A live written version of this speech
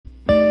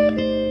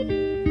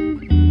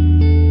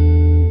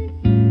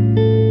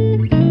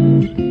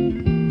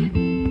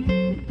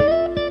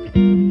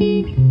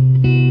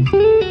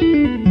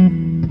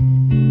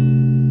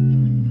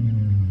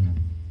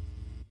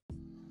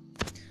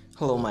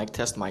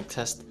mic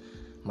test,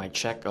 mic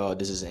check.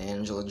 This is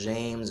Angela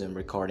James. I'm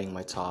recording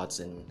my thoughts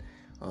and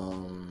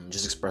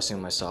just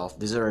expressing myself.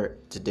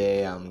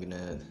 Today I'm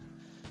gonna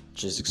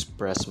just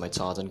express my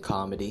thoughts on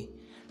comedy.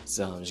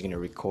 So I'm just gonna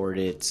record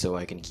it so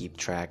I can keep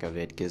track of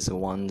it. Because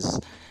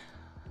once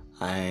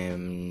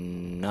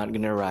I'm not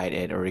gonna write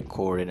it or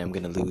record it, I'm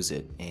gonna lose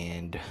it.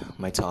 And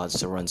my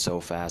thoughts run so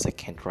fast I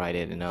can't write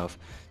it enough.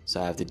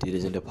 So I have to do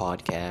this in the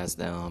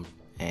podcast. And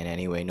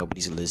anyway,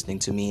 nobody's listening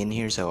to me in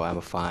here, so I'm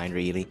fine,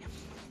 really.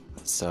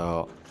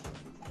 So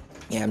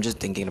yeah, I'm just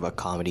thinking about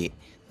comedy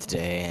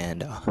today,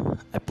 and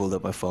I pulled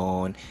up my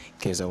phone in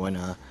case I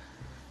wanna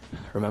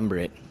remember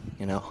it.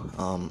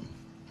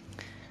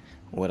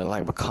 What I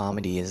like about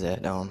comedy is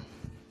that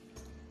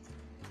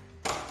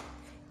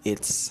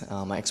it's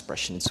my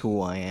expression. It's who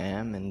I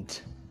am,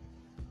 and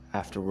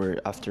after I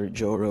saw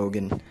Joe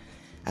Rogan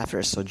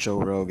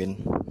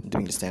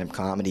doing the stand-up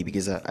comedy,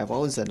 because I've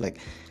always said, like,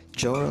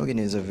 Joe Rogan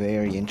is a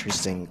very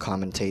interesting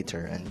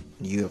commentator, and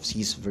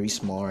he's very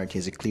smart. He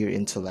has a clear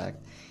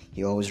intellect.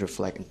 He always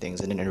reflects on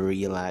things, and then I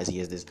realized he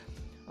has this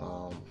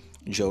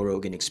Joe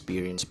Rogan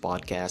Experience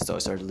podcast. So I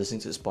started listening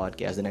to this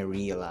podcast, and I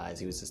realized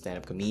he was a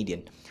stand-up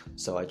comedian.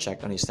 So I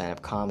checked on his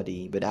stand-up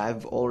comedy, but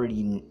I've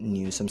already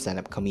knew some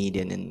stand-up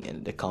comedian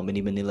and the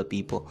Comedy Manila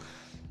people.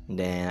 And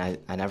then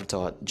I never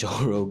thought Joe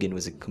Rogan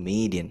was a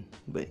comedian,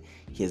 but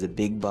he has a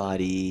big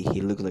body.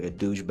 He looks like a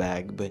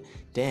douchebag, but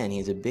then he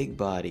has a big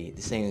body.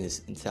 The same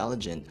is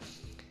intelligent,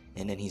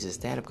 and then he's a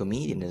stand-up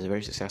comedian. He's a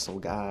very successful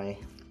guy.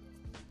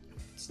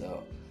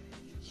 So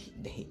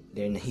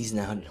he's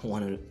now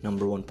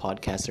number one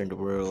podcaster in the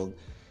world,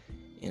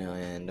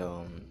 and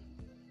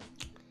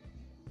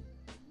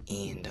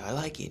I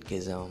like it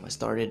because I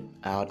started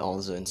out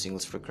also in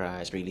Singles for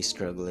Christ, really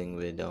struggling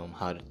with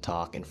how to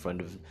talk in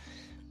front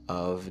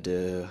of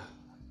the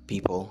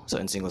people. So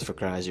in Singles for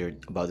Christ, you're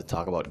about to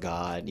talk about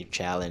God. You're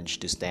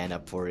challenged to stand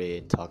up for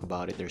it, talk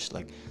about it. There's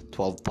like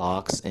 12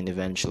 talks, and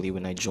eventually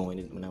when I joined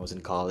it when I was in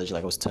college,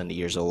 like I was 20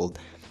 years old,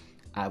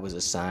 I was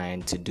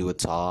assigned to do a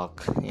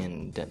talk,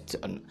 and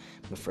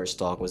my first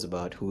talk was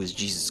about who is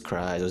Jesus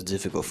Christ. It was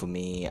difficult for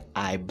me.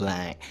 I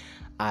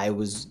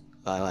was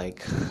how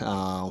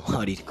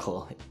do you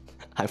call it?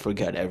 I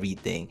forgot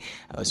everything.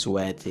 I was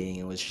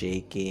sweating, I was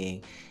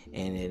shaking,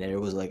 and then there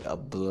was like a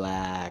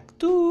black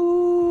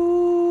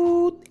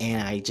toot,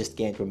 and I just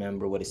can't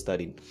remember what I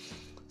studied.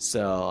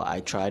 So I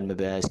tried my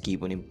best,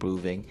 keep on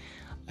improving.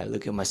 I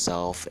look at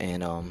myself,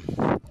 and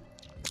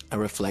I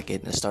reflect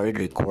it, and I started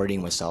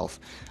recording myself.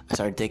 I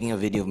started taking a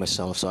video of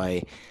myself so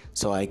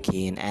I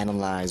can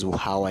analyze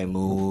how I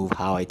move,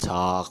 how I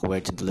talk,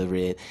 where to deliver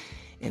it.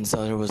 And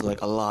so there was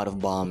like a lot of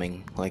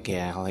bombing.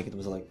 It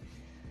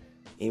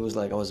was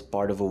like I was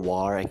part of a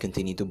war. I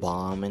continued to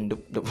bomb, and I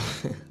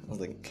was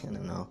like, I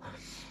don't know.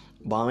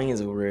 Bombing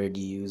is a word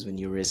you use when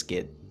you risk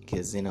it,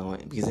 because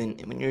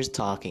when you're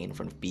talking in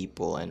front of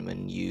people and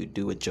when you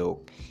do a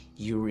joke,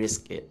 you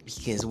risk it,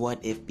 because what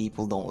if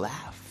people don't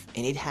laugh?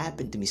 And it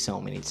happened to me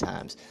so many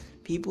times.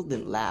 People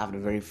didn't laugh the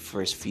very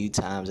first few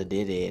times I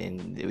did it,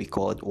 and we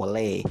call it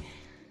wale.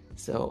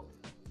 So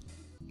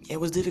it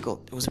was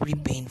difficult. It was really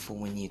painful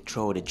when you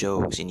throw the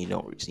jokes and you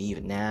don't receive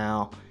it.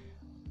 Now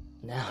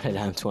that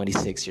I'm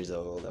 26 years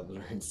old, I've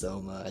learned so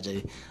much.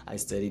 I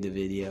study the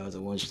videos, I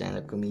watch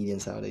stand-up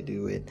comedians, how they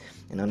do it,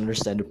 and I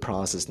understand the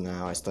process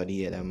now. I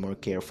study it, I'm more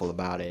careful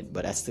about it,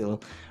 but I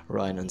still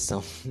run on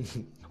some.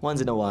 Once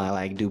in a while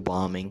I do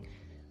bombing,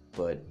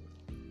 but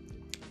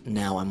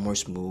now I'm more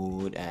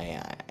smooth.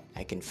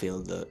 I can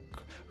fill the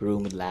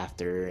room with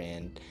laughter,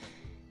 and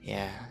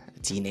yeah,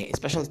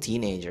 especially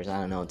teenagers.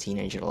 I don't know,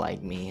 teenagers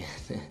like me.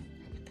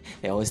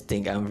 They always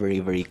think I'm very,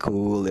 very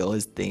cool. They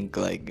always think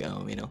like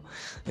I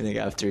think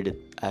after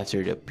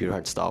the Pure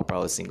Hearts talk,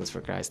 probably Singles for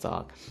Christ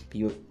talk,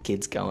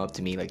 kids come up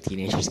to me, like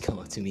teenagers come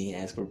up to me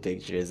and ask for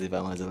pictures if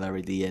I'm a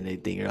celebrity, and they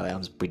think like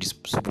I'm pretty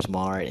super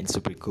smart and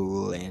super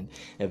cool, and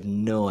have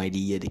no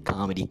idea the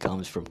comedy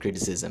comes from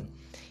criticism.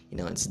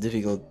 It's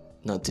difficult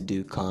not to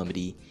do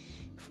comedy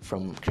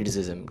from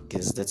criticism,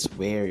 because that's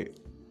where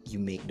you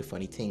make the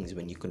funny things,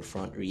 when you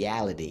confront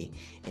reality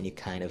and you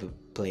kind of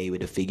play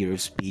with a figure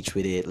of speech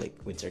with it, like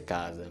with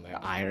sarcasm or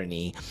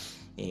irony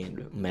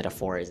and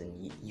metaphors,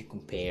 and you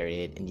compare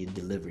it and you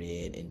deliver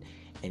it,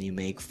 and you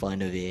make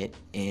fun of it,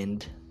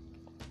 and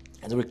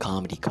that's where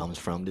comedy comes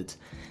from. And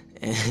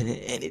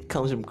it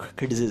comes from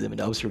criticism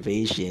and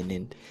observation.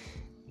 And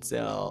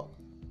so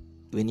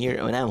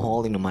when I'm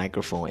holding the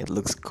microphone, it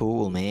looks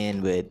cool,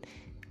 man, but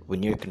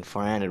when you're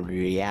confronted with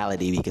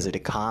reality because of the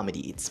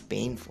comedy, it's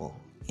painful.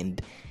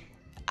 And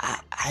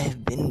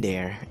I've been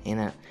there,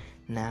 and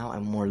now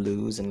I'm more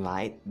loose and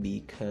light,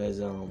 because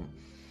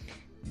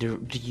the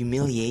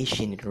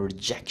humiliation and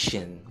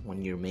rejection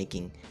when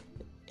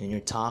you're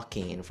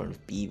talking in front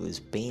of people is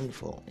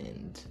painful,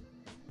 and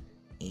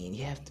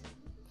you have to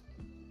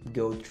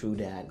go through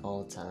that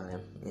all the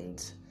time,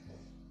 and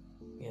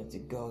you have to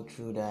go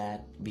through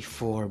that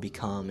before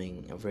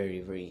becoming a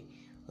very, very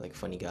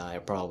funny guy,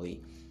 or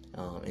probably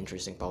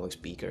interesting public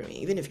speaker. I mean,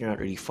 even if you're not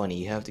really funny,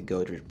 you have to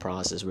go through the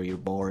process where you're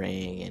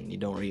boring and you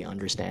don't really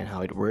understand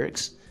how it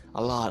works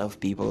a lot of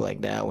people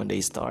like that when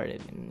they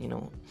started,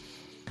 and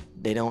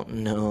they don't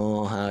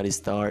know how to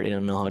start. They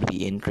don't know how to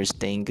be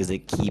interesting because they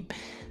keep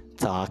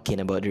talking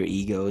about their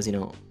egos.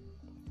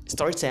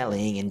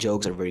 Storytelling and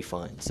jokes are very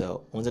fun.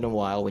 So once in a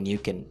while, when you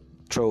can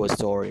throw a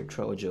story,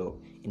 throw a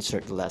joke,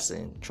 insert a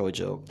lesson, throw a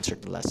joke,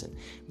 insert a lesson.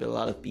 But a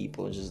lot of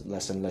people just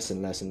lesson,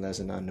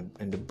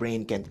 and the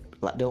brain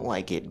don't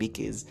like it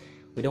because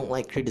we don't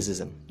like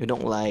criticism. We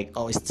don't like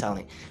always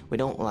telling. We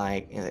don't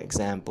like,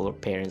 example, our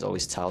parents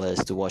always tell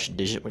us to wash the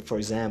dishes. For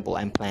example,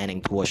 I'm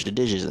planning to wash the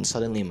dishes, and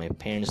suddenly my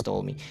parents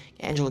told me,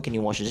 "Angela, can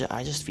you wash the dishes?"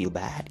 I just feel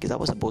bad because I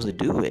was supposed to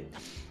do it.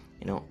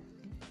 You know,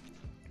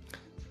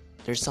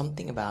 there's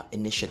something about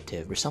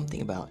initiative. There's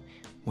something about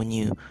when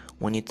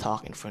you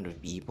talk in front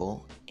of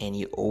people and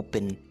you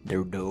open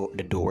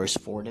the doors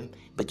for them,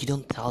 but you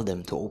don't tell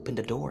them to open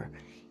the door.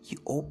 You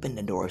open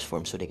the doors for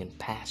them so they can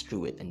pass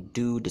through it and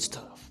do the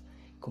stuff,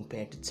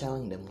 compared to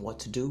telling them what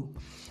to do.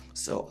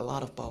 So a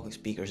lot of public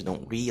speakers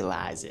don't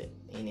realize it,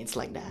 and it's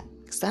like that.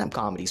 Stand-up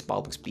comedy is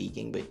public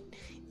speaking, but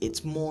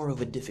it's more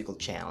of a difficult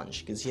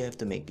challenge because you have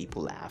to make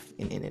people laugh.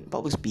 In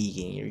public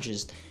speaking, you're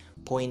just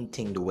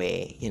pointing the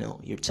way.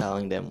 You're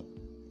telling them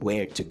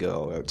where to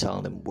go or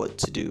telling them what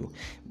to do,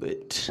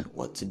 but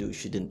what to do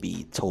shouldn't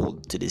be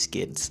told to these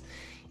kids.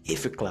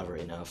 If you're clever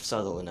enough,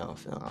 subtle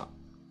enough,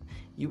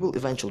 you will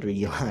eventually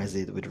realize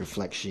it with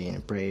reflection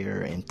and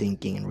prayer and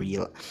thinking and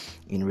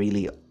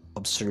really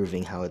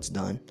observing how it's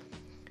done.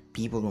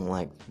 People don't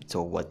like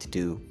told what to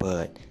do,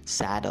 but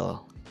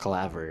subtle,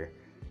 clever,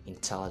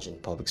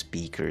 intelligent public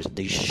speakers,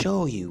 they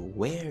show you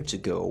where to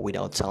go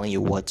without telling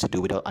you what to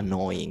do, without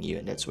annoying you,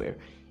 and that's where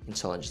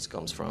intelligence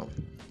comes from.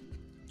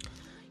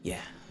 Yeah.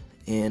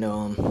 And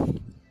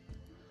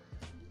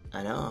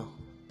I know,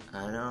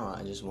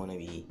 I just want to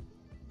be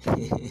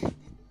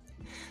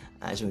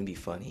I just want to be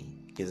funny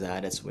because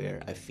that's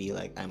where I feel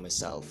like I'm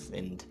myself.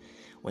 And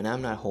when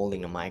I'm not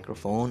holding a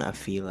microphone, I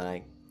feel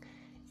like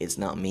it's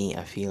not me.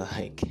 I feel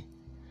like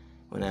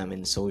when I'm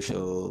in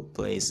social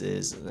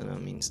places,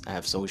 I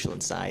have social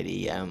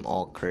anxiety. I'm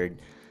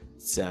awkward.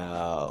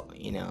 So,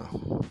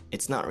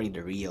 it's not really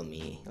the real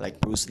me.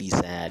 Like Bruce Lee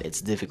said,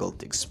 it's difficult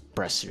to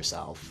express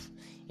yourself.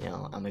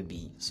 I'm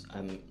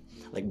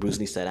like Bruce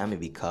Lee said, I may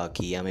be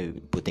cocky, I may be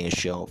putting a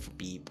show for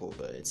people,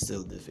 but it's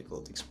still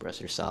difficult to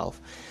express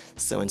yourself.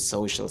 So in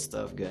social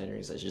stuff,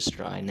 gatherings, I just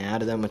try. Now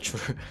that I'm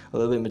mature, a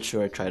little bit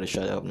mature, I try to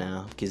shut up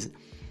now because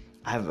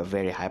I have a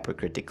very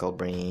hypercritical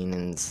brain,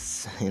 and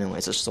it's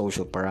a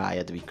social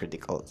pariah to be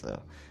critical.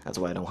 So that's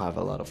why I don't have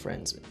a lot of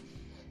friends.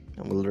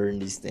 And we learn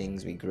these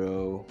things, we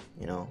grow.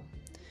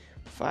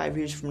 5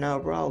 years from now,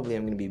 probably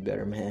I'm gonna be a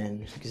better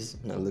man because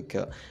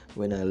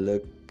when I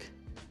look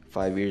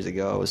 5 years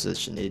ago, I was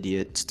such an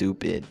idiot,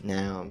 stupid.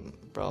 Now I'm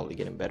probably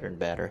getting better and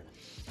better.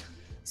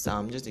 So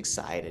I'm just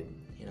excited.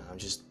 I'm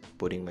just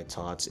putting my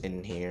thoughts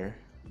in here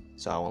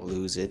so I won't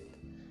lose it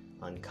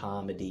on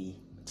comedy,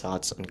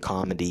 thoughts on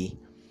comedy,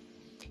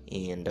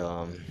 and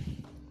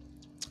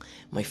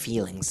my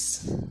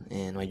feelings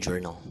and my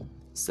journal.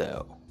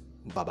 So,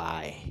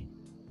 bye-bye.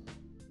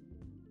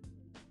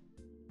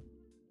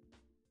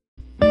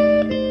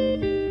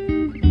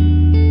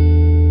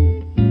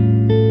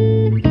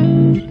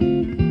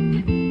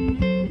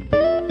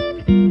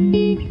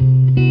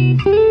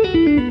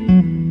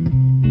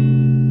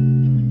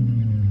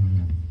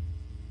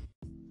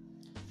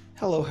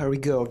 Hello, here we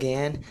go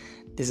again.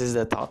 This is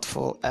a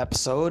thoughtful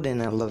episode,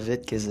 and I love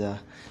it because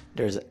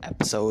there's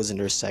episodes and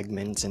there's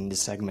segments, and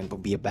this segment will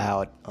be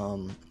about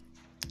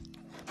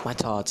my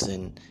thoughts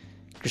in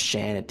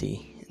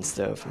Christianity and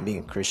stuff, and being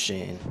a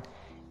Christian,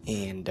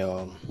 and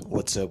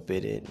what's up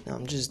with it.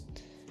 I'm just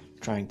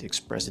trying to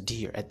express it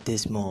here at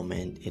this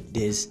moment, at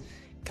this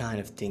kind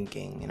of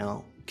thinking,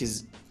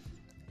 because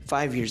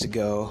 5 years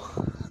ago,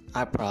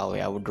 I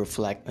would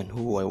reflect on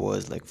who I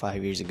was. Like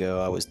 5 years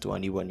ago, I was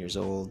 21 years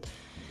old.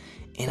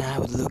 And I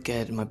would look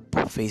at my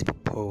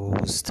Facebook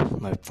post,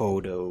 my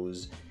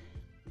photos,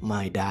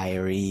 my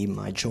diary,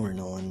 my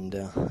journal, and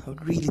I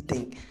would really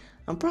think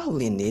I'm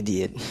probably an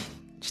idiot.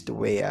 Just the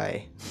way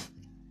I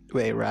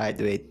write,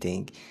 the way I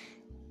think.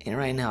 And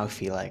right now I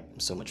feel like I'm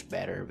so much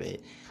better.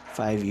 But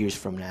 5 years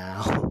from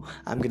now,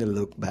 I'm gonna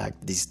look back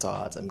to these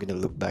thoughts. I'm gonna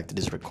look back to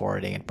this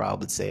recording and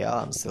probably say, "Oh,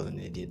 I'm still an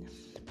idiot."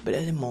 But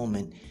at the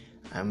moment,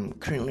 I'm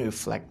currently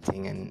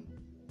reflecting on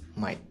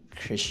my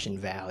Christian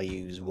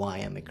values, why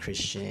I'm a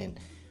Christian,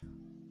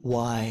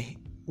 why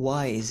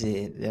is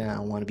it that I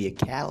want to be a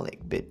Catholic,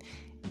 but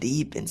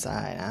deep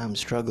inside I'm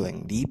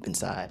struggling. Deep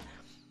inside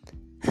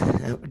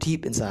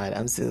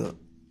I'm still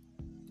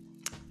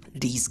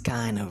these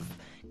kind of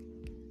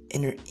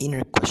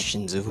inner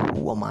questions of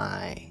who am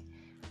I,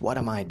 what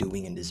am I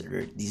doing in this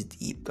earth. These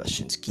deep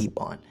questions keep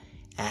on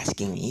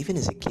asking me. Even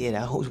as a kid,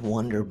 I always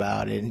wonder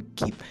about it and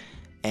keep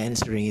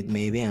answering it.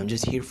 Maybe I'm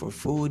just here for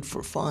food,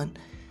 for fun.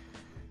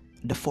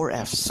 The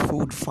 4Fs: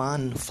 food,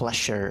 fun,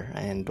 pleasure,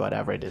 and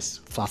whatever it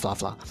is. Fla fla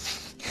fla.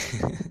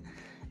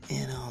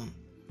 And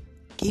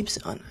keeps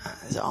on.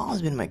 It's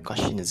always been my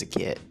question as a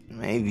kid.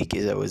 Maybe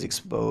because I was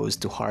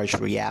exposed to harsh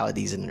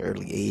realities at an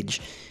early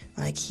age.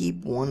 And I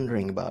keep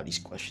wondering about these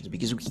questions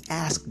because we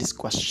ask this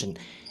question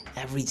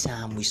every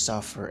time we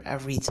suffer,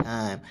 every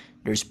time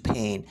there's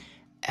pain,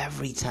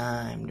 every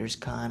time there's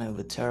kind of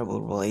a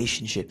terrible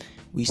relationship.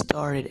 We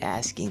started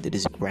asking to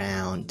this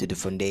ground, to the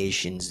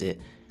foundations, that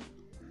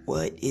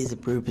what is the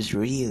purpose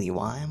really?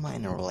 Why am I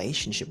in a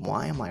relationship?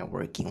 Why am I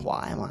working?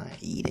 Why am I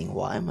eating?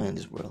 Why am I in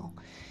this world?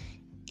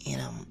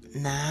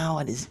 Now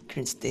at this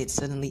current state,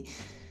 suddenly,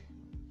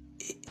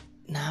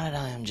 now that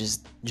I am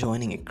just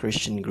joining a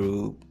Christian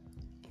group,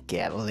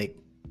 Catholic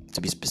to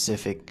be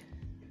specific,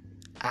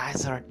 I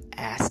start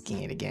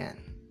asking it again.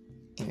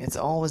 And it's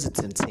always a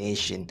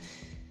temptation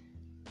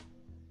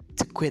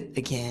to quit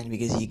again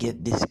because you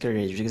get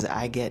discouraged, because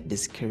I get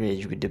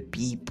discouraged with the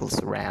people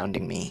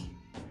surrounding me.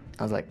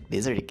 I was like,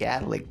 these are the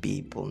Catholic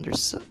people,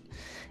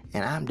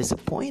 and I'm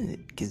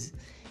disappointed because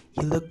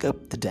you look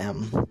up to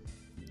them,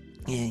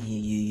 and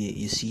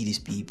you see these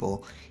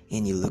people,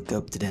 and you look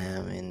up to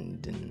them,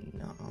 and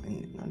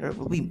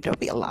there'll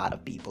be a lot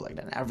of people like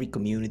that. In every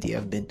community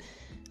I've been,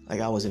 like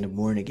I was in a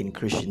born again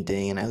Christian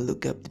thing, and I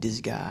look up to this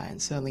guy, and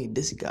suddenly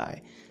this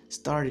guy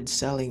started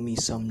selling me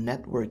some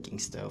networking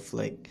stuff,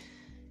 like,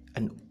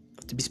 and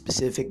to be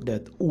specific,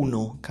 that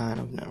Uno kind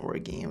of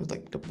networking. I was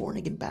like, the born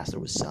again pastor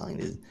was selling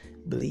this,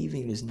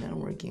 believing this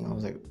networking. I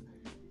was like,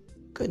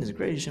 goodness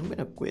gracious, I'm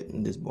gonna quit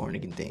in this born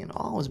again thing. And I've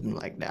always been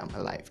like that in my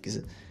life because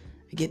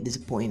I get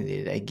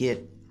disappointed.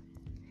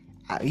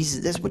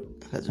 That's what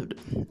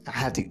I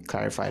have to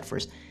clarify it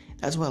first.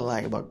 That's what I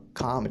like about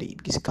comedy,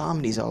 because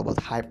comedy is all about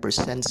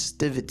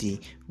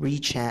hypersensitivity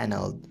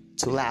rechanneled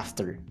to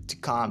laughter, to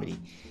comedy,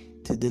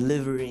 to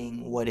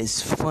delivering what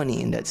is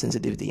funny in that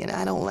sensitivity. And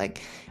I don't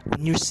like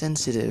when you're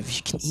sensitive.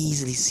 You can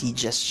easily see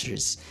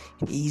gestures,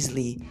 you can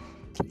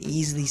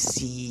easily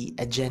see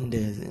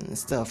agendas and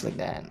stuff like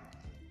that.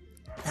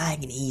 I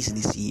can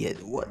easily see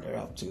it, what they're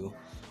up to.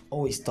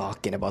 Always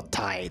talking about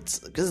tithes,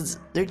 because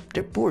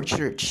they're poor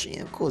church.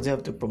 Of course, they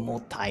have to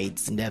promote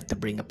tithes and they have to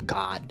bring up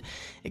God.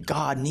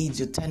 God needs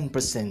your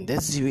 10%.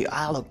 That's what you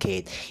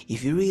allocate.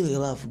 If you really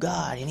love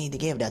God, you need to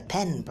give that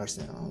 10%.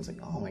 I was like,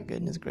 oh my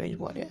goodness gracious,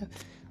 what? Yeah.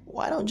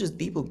 Why don't just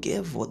people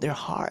give what their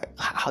heart,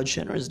 how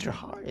generous their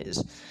heart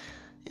is,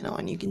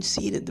 And you can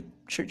see that the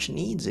church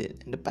needs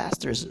it, and the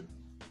pastors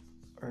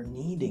are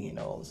needing it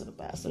all. So the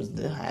pastors,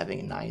 they're having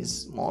a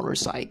nice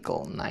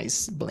motorcycle,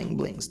 nice bling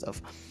bling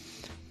stuff.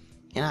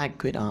 And I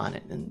quit on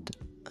it, and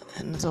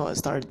so I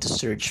started to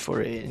search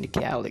for it in the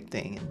Catholic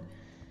thing,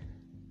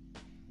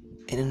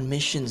 and in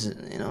missions,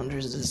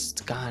 there's this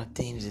kind of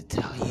things that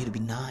tell you to be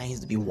nice,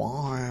 to be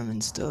warm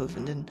and stuff,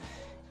 and then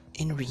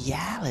in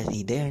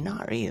reality, they're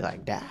not really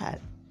like that.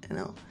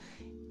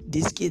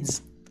 These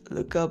kids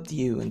look up to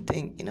you and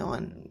think,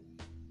 and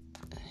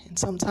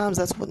sometimes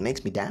that's what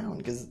makes me down,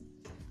 because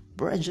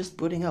we're just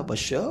putting up a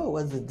show.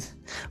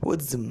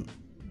 What's the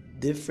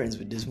difference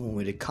with this one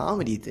with the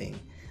comedy thing?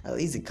 At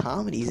least the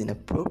comedy is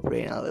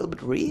inappropriate and a little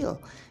bit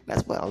real.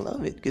 That's why I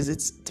love it, because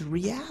it's the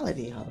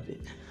reality of it.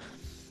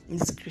 In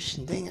this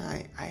Christian thing,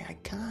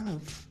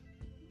 I'm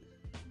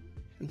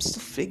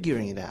still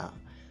figuring it out.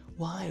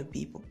 Why do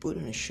people put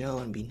on a show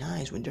and be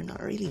nice when they're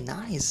not really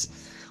nice?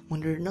 When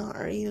they're not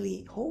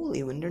really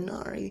holy? When they're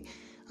not really...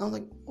 I'm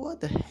like, what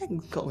the heck is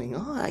going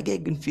on? I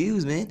get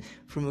confused, man.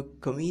 From a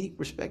comedic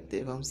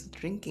perspective, I'm still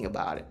thinking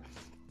about it.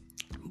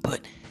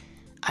 But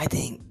I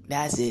think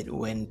that's it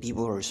when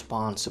people are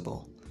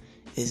responsible.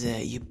 Is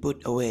that you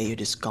put away your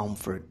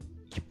discomfort,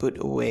 you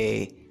put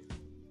away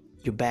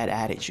your bad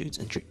attitudes,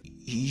 and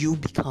you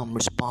become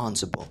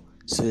responsible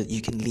so that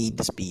you can lead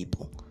these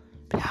people.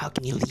 But how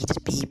can you lead these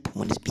people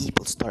when these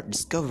people start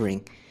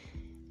discovering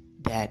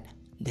that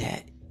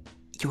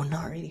you're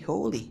not really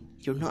holy,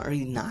 you're not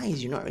really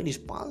nice, you're not really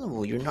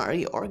responsible, you're not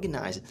really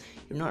organized,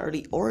 you're not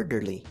really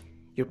orderly,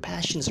 your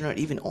passions are not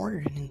even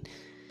ordered, and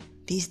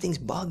these things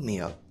bug me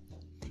up.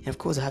 And of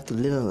course I have to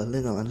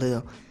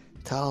little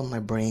tell my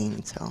brain,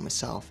 tell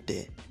myself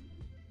that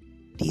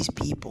these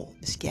people,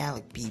 these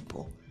Catholic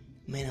people,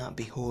 may not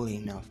be holy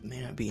enough,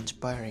 may not be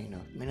inspiring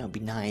enough, may not be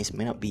nice,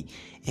 may not be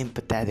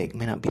empathetic,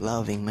 may not be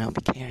loving, may not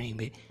be caring,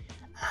 but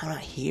I'm not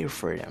here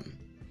for them.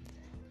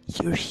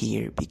 You're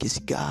here because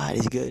God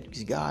is good,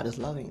 because God is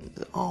loving.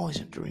 I always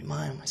have to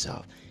remind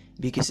myself,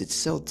 because it's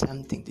so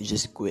tempting to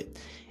just quit.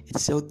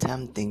 It's so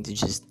tempting to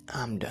just,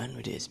 I'm done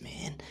with this,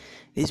 man.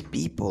 These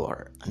people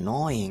are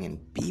annoying,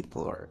 and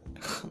people are,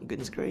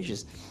 goodness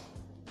gracious.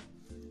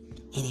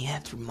 And you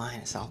have to remind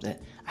yourself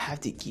that, I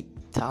have to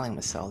keep telling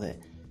myself that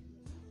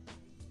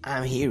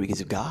I'm here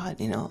because of God,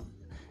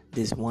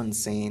 This one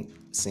saint,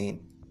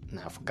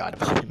 I forgot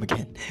about him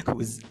again, who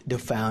was the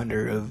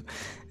founder of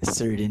a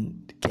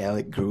certain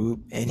Catholic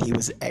group, and he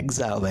was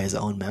exiled by his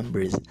own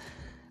members.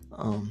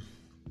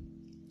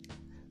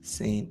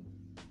 Saint,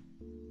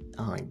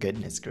 oh my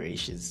goodness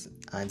gracious,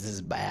 this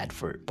is bad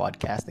for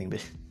podcasting,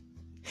 but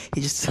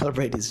he just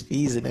celebrated his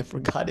feast, and I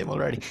forgot him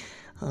already.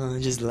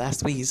 Just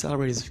last week he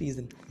celebrated his feast,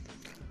 and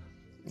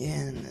yeah,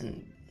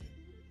 and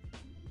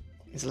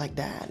it's like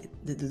that.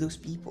 Those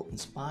people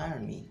inspire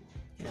me,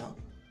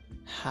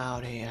 how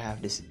they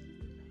have this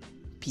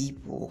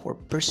people who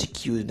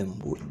persecuted them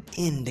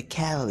within the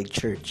Catholic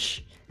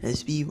Church.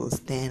 As people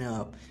stand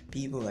up,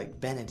 people like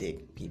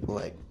Benedict, people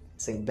like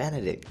Saint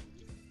Benedict.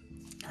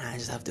 I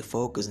just have to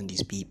focus on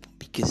these people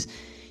because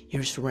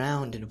you're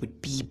surrounded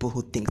with people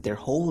who think they're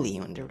holy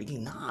when they're really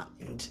not,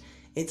 and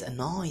it's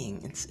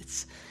annoying.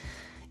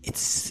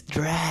 It's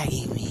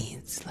dragging me.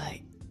 It's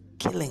like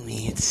killing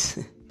me.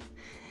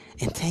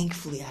 And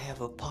thankfully I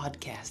have a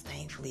podcast.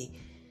 Thankfully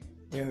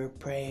their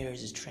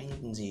prayers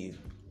strengthens you,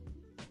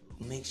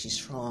 makes you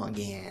strong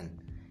again.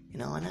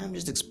 And I'm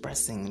just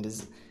expressing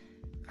this.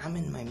 I'm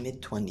in my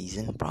mid-20s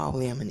and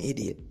probably I'm an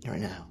idiot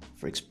right now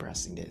for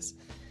expressing this.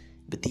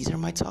 But these are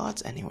my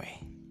thoughts anyway.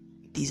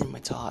 These are my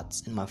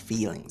thoughts and my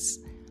feelings.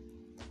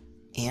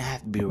 And I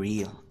have to be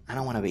real. I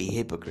don't want to be a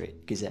hypocrite,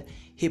 because a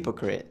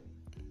hypocrite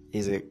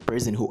is a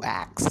person who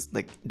acts.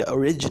 Like, the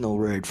original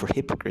word for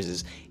hypocrite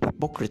is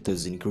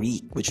hypokritos in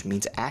Greek, which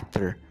means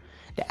actor.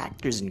 The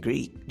actors in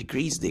the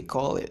Greeks, they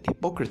call it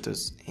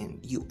hypokritos. And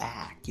you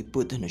act, you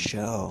put on a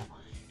show.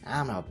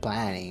 I'm not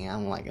planning.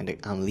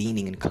 I'm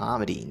leaning in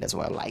comedy, and that's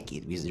why I like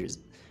it, because there's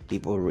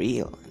people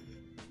real.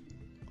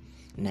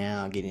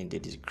 Now getting into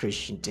this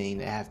Christian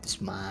thing, I have to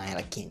smile.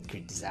 I can't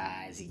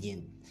criticize.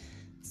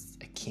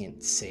 I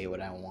can't say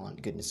what I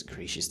want. Goodness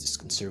gracious, this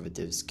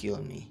conservative is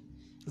killing me.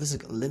 This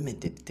is like a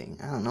limited thing.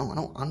 I don't know. I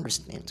don't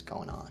understand what's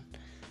going on.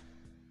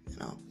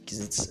 Because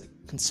it's a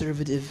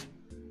conservative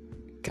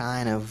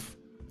kind of.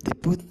 They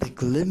put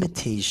like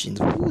limitations.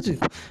 Who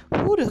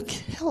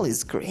the hell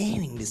is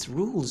creating these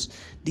rules?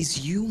 These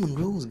human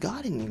rules?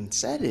 God didn't even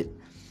said it.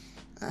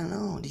 I don't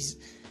know. This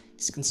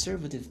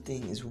conservative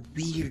thing is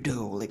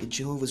weirdo. Like a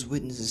Jehovah's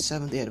Witnesses,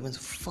 Seventh-day Adventist.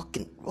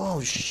 Fucking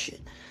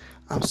shit.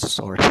 I'm so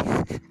sorry.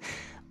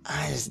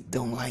 I just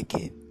don't like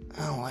it.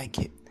 I don't like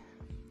it.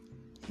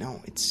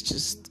 It's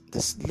just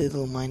this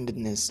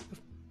little-mindedness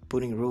of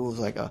putting rules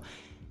like a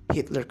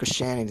Hitler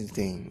Christianity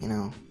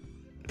thing.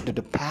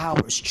 The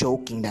power is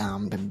choking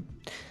down them.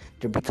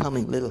 They're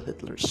becoming little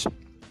Hitlers.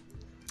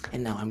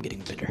 And now I'm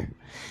getting bitter.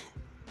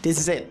 This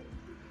is it.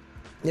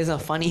 It's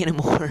not funny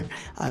anymore.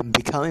 I'm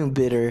becoming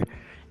bitter,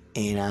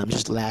 and I'm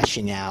just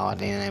lashing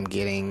out, and I'm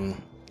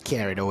getting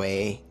carried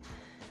away.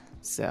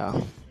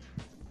 So,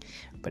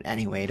 but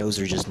anyway, those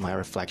are just my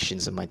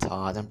reflections and my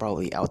thoughts. I'm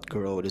probably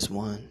outgrow this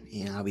one.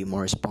 I'll be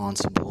more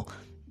responsible,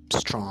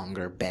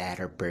 stronger,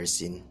 better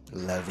person,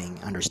 loving,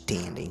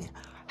 understanding.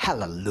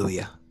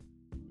 Hallelujah.